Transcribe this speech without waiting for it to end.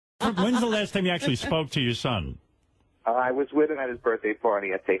When's the last time you actually spoke to your son? I was with him at his birthday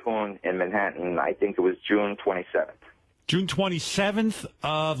party at Tehun in Manhattan. I think it was June 27th. June 27th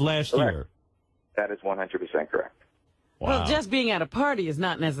of last Correct. year. That is 100% correct. Wow. Well, just being at a party is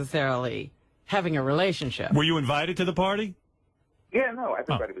not necessarily having a relationship. Were you invited to the party? Yeah, no,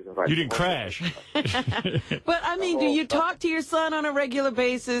 everybody was invited. You didn't crash. But, I mean, do you talk to your son on a regular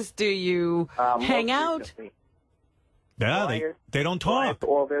basis? Do you hang Most out? recently, Yeah, they don't talk.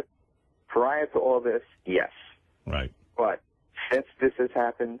 Prior to all this, yes. Right. But since this has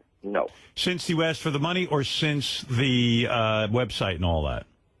happened, no. Since you asked for the money or since the website and all that?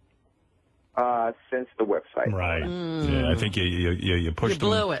 Since the website. Right. Yeah, I think you pushed You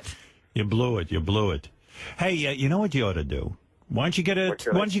blew it. You blew it. You blew it. Hey, you know what you ought to do? Why don't you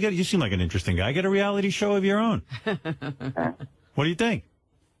get you seem like an interesting guy. Get a reality show of your own. What do you think?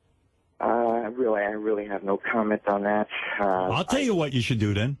 I really have no comment on that. I'll tell you what you should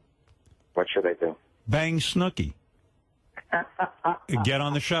do then. What should I do? Bang Snooki. Get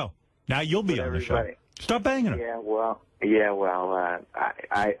on the show. Now you'll be on the show. Start banging her. Yeah, well,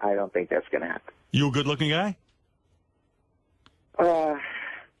 I don't think that's going to happen. You a good-looking guy?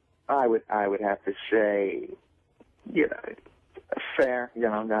 I would have to say, fair,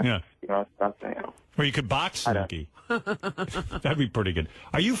 that's, something, Or you could box Snooki. That'd be pretty good.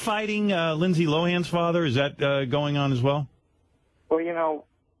 Are you fighting Lindsay Lohan's father? Is that going on as well? Well,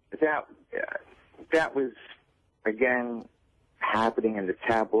 that was, again, happening in the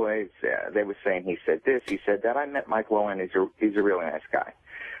tabloids. They were saying he said this, he said that. I met Mike Lohan. He's a really nice guy.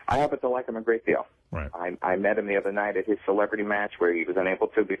 I happen to like him a great deal. Right. I met him the other night at his celebrity match where he was unable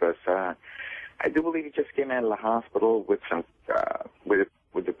to because I do believe he just came out of the hospital with some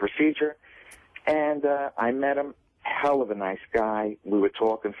with the procedure. And I met him. Hell of a nice guy. We were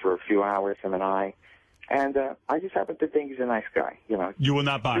talking for a few hours, him and I. And I just happen to think he's a nice guy. You will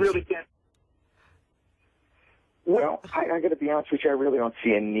not box him? Really can't. Well, I got to be honest with you. I really don't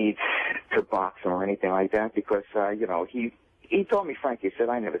see a need to box him or anything like that because, he told me, Frank, he said,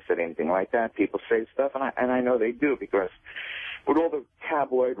 I never said anything like that. People say stuff, and I know they do because with all the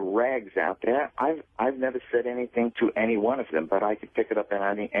tabloid rags out there, I've never said anything to any one of them, but I could pick it up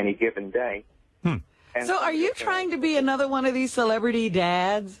on any given day. So are you trying to be another one of these celebrity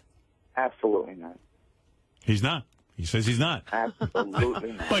dads? Absolutely not. He's not. He says he's not.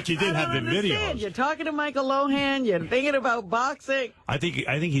 Absolutely not. But you did have the videos. You're talking to Michael Lohan. You're thinking about boxing. I think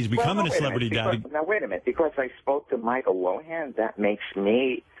he's becoming a celebrity dad. Now, wait a minute. Because I spoke to Michael Lohan, that makes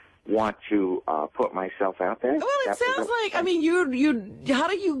me want to put myself out there. Well, it sounds like, how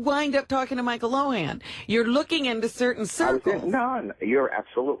do you wind up talking to Michael Lohan? You're looking into certain circles. No, you're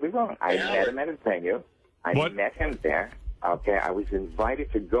absolutely wrong. I met him at a venue. I met him there. Okay, I was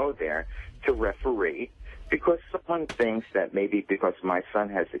invited to go there to referee because someone thinks that maybe because my son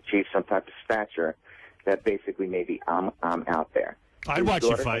has achieved some type of stature that basically maybe I'm out there. I'd watch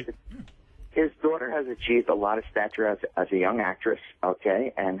you fight. His daughter has achieved a lot of stature as a young actress,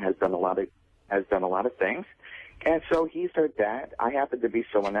 okay, and has done a lot of things. And so he's her dad. I happen to be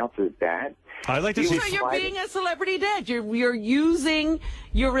someone else's dad. I like to see. So you're being a celebrity dad. You're using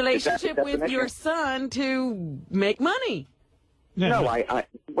your relationship with your son to make money. Yeah. No,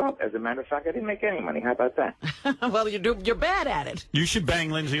 well, as a matter of fact, I didn't make any money. How about that? Well, you're bad at it. You should bang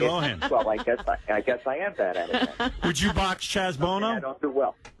Lindsay Lohan. Well, I guess I am bad at it then. Would you box Chaz Bono? I don't do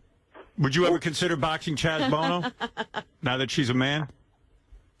well. Would you ever consider boxing Chaz Bono now that she's a man?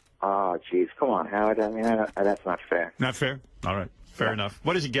 Oh, jeez. Come on, Howard. I mean, that's not fair. Not fair? All right. Fair enough.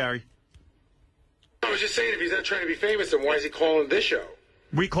 What is it, Gary? I was just saying, if he's not trying to be famous, then why is he calling this show?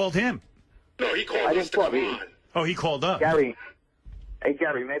 We called him. No, he called us to come on. Oh, he called us. Gary. Hey,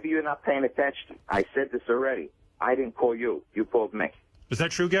 Gary, maybe you're not paying attention. I said this already. I didn't call you. You called me. Is that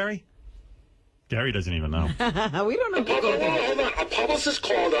true, Gary? Gary doesn't even know. We don't know. Hold on. A publicist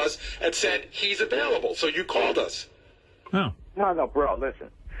called us and said he's available, so you called us. Oh. No, bro, listen.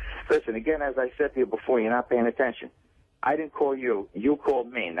 Listen, again, as I said to you before, you're not paying attention. I didn't call you. You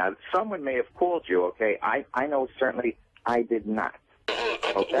called me. Now, someone may have called you, okay? I know certainly I did not.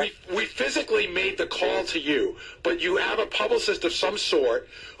 Okay? We physically made the call to you, but you have a publicist of some sort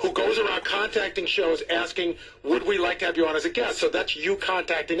who goes around contacting shows asking, would we like to have you on as a guest? So that's you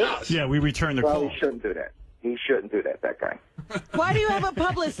contacting us. Yeah, we returned the call. He shouldn't do that. He shouldn't do that guy. Why do you have a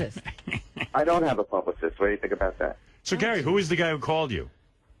publicist? I don't have a publicist. What do you think about that? So, Gary, who is the guy who called you?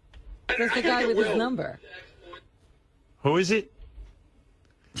 There's the guy with his number. Who is it?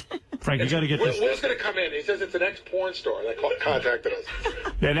 Frank, you got to get this. Will's going to come in. He says it's an ex-porn star that contacted us.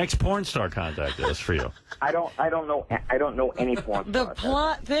 Yeah, an ex-porn star contacted us for you. I don't know any porn The stars.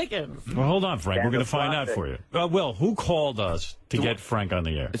 plot thickens. Well, hold on, Frank. Yeah, We're going to the find plot out for you. Will, who called us to get Frank on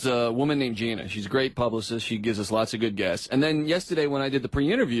the air? It's a woman named Gina. She's a great publicist. She gives us lots of good guests. And then yesterday when I did the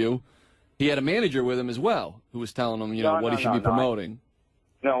pre-interview, he had a manager with him as well who was telling him, what he should be promoting.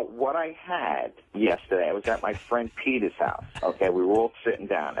 No, what I had yesterday, I was at my friend Peter's house. Okay, we were all sitting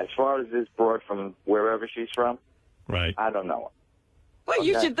down. As far as this broad from wherever she's from, Right. I don't know. Well,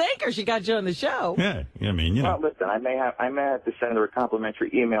 you should thank her. She got you on the show. Yeah, I mean, you know. Well, listen, I may have to send her a complimentary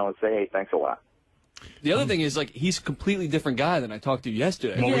email and say, hey, thanks a lot. The other thing is, he's a completely different guy than I talked to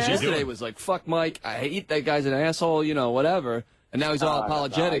yesterday. What was he Yesterday doing? was like, fuck Mike, I hate that guy's an asshole, whatever. And now he's all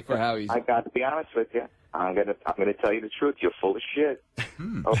apologetic for how he's... I got to be honest with you. I'm gonna tell you the truth. You're full of shit.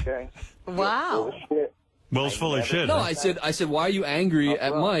 Okay. Wow. You're full of shit. Will's full of shit. No, huh? I said, why are you angry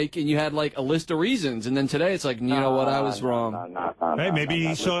at Mike? And you had a list of reasons. And then today it's like, you know what, I was wrong. Hey, maybe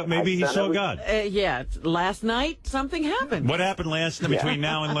he saw God. Yeah, last night something happened. What happened between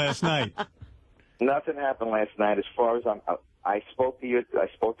now and last night? Nothing happened last night. As far as I spoke to you. I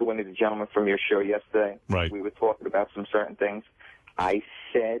spoke to one of the gentlemen from your show yesterday. Right. We were talking about some certain things. I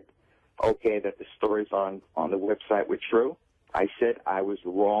said, okay, that the stories on the website were true. I said I was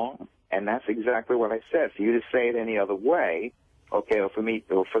wrong, and that's exactly what I said. For you to say it any other way, okay, or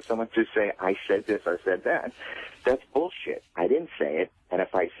for someone to say I said this, I said that, that's bullshit. I didn't say it, and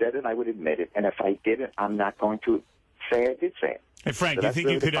if I said it, I would admit it, and if I didn't, I'm not going to say I did say it. Hey Frank, So do you that's think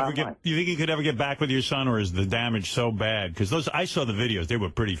really you could the ever bottom line. you think you could ever get back with your son, or is the damage so bad? Because I saw the videos; they were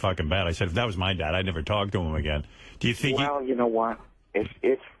pretty fucking bad. I said if that was my dad, I'd never talk to him again. Do you think? Well, you know what? If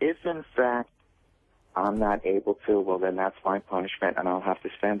in fact I'm not able to, well then that's my punishment, and I'll have to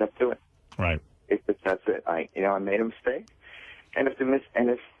stand up to it. Right. If that's it, I made a mistake, and if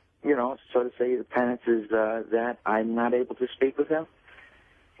so to say, the penance is that I'm not able to speak with him,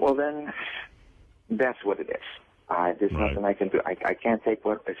 well then that's what it is. There's nothing I can do. I can't take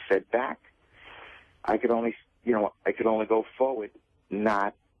what I said back. I could only go forward,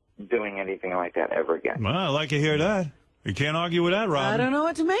 not doing anything like that ever again. Well, I like to hear that. You can't argue with that, Rob. I don't know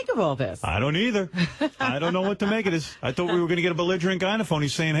what to make of all this. I don't either. I don't know what to make of this. I thought we were going to get a belligerent guy on the phone.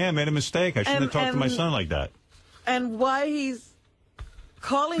 He's saying, hey, I made a mistake. I shouldn't have talked to my son like that. And why he's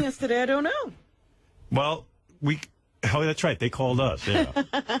calling us today, I don't know. Well, that's right. They called us.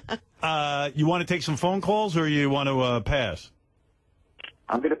 Yeah. You want to take some phone calls or you want to pass?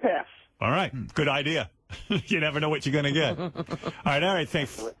 I'm going to pass. All right. Good idea. You never know what you're going to get. All right.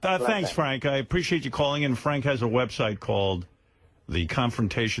 Thanks, Frank. I appreciate you calling in. Frank has a website called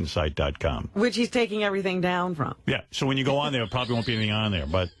theconfrontationsite.com. Which he's taking everything down from. Yeah. So when you go on there, it probably won't be anything on there,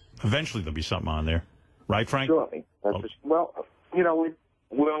 but eventually there'll be something on there. Right, Frank? Surely. Well,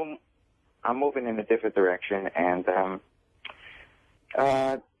 I'm moving in a different direction, and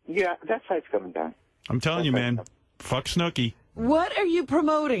that site's coming down. I'm telling you, man. Fuck Snooki. What are you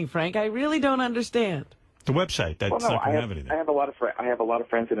promoting, Frank? I really don't understand. The website. That's not going to have anything. I have a lot of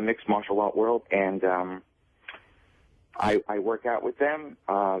friends in the mixed martial art world, and I work out with them.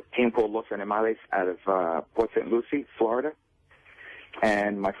 Team called Los Animales out of Port St. Lucie, Florida,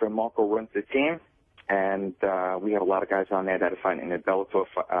 and my friend Marco runs the team. And we have a lot of guys on there that are fighting in the Bellator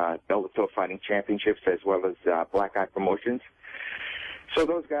Fighting Championships as well as Black Eye Promotions. So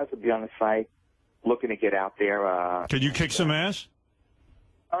those guys will be on the site looking to get out there. Could you kick some ass?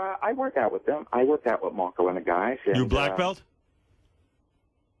 I work out with them. I work out with Marco and the guys. And, you black belt?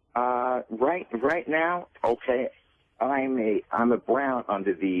 Right now, okay, I'm a brown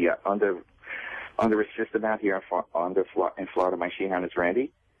under a system out here in Florida. My shihan is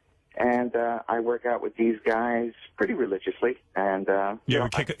Randy. And I work out with these guys pretty religiously. And you ever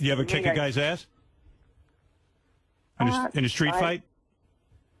kick a guy's ass in a street fight?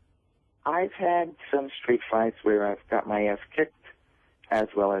 I've had some street fights where I've got my ass kicked, as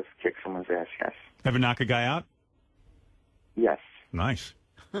well as kick someone's ass. Yes. Ever knock a guy out? Yes. Nice.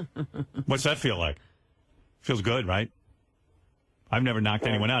 What's that feel like? Feels good, right? I've never knocked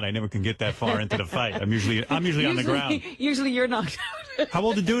anyone out. I never can get that far into the fight. I'm usually on the ground. Usually you're knocked out. How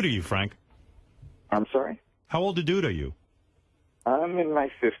old a dude are you, Frank? I'm sorry? How old a dude are you? I'm in my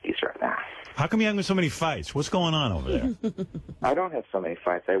 50s right now. How come you having so many fights? What's going on over there? I don't have so many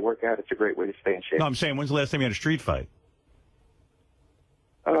fights. I work out. It's a great way to stay in shape. No, I'm saying, when's the last time you had a street fight?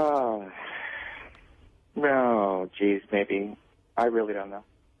 No, geez, maybe. I really don't know.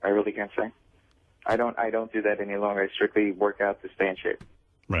 I really can't say. I don't do that any longer. I strictly work out to stay in shape.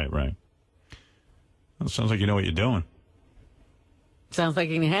 Right. Well, it sounds like you know what you're doing. Sounds like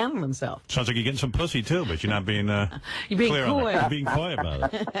he can handle himself. Sounds like you're getting some pussy, too, but you're not being, you're being clear coy. on it. You're being coy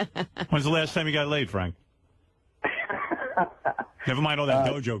about it. When's the last time you got laid, Frank? Never mind all that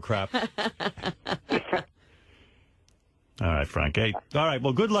dojo crap. All right, Frank. Hey, all right,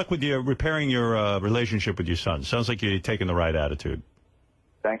 well, good luck with your repairing your relationship with your son. Sounds like you're taking the right attitude.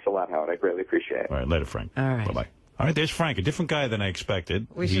 Thanks a lot, Howard. I really appreciate it. All right, later, Frank. All right. Bye-bye. All right, there's Frank, a different guy than I expected.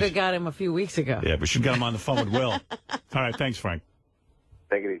 We should have got him a few weeks ago. Yeah, we should have got him on the phone with Will. All right, thanks, Frank.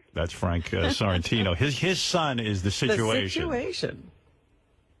 Take it easy. That's Frank Sorrentino. His son is the situation. The situation.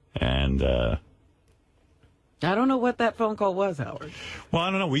 And I don't know what that phone call was, Howard. well,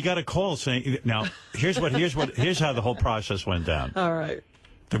 I don't know. We got a call saying now. Here's how the whole process went down. All right.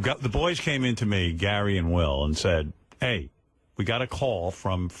 The boys came in to me, Gary and Will, and said, "Hey, we got a call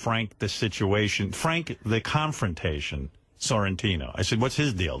from Frank the confrontation Sorrentino." I said, "What's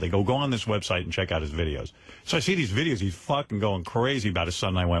his deal?" They go on this website and check out his videos. So I see these videos. He's fucking going crazy about his son.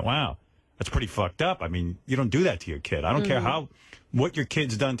 And I went, wow, that's pretty fucked up. I mean, you don't do that to your kid. I don't care what your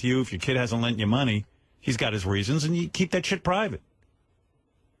kid's done to you. If your kid hasn't lent you money, he's got his reasons, and you keep that shit private.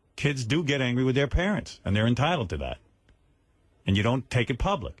 Kids do get angry with their parents, and they're entitled to that. And you don't take it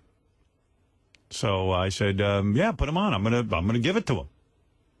public. So I said, yeah, put him on. I'm gonna give it to him.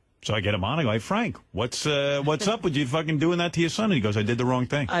 So I get him on. I go, "Hey, Frank, what's up with you fucking doing that to your son?" And he goes, "I did the wrong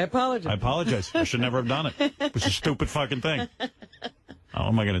thing. I apologize. I should never have done it. It was a stupid fucking thing." How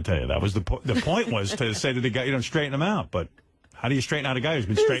am I going to tell you? That was the point was to say to the guy, straighten him out. But how do you straighten out a guy who's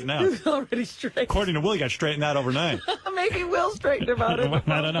been straightened out? He's already straight. According to Will, he got straightened out overnight. Maybe Will straightened him out.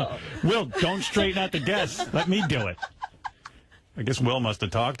 I don't know. Will, don't straighten out the guests. Let me do it. I guess Will must have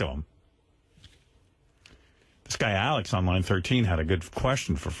talked to him. This guy Alex on line 13 had a good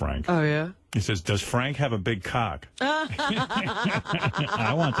question for Frank. Oh, yeah? He says, "Does Frank have a big cock?"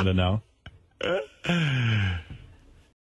 I wanted to know.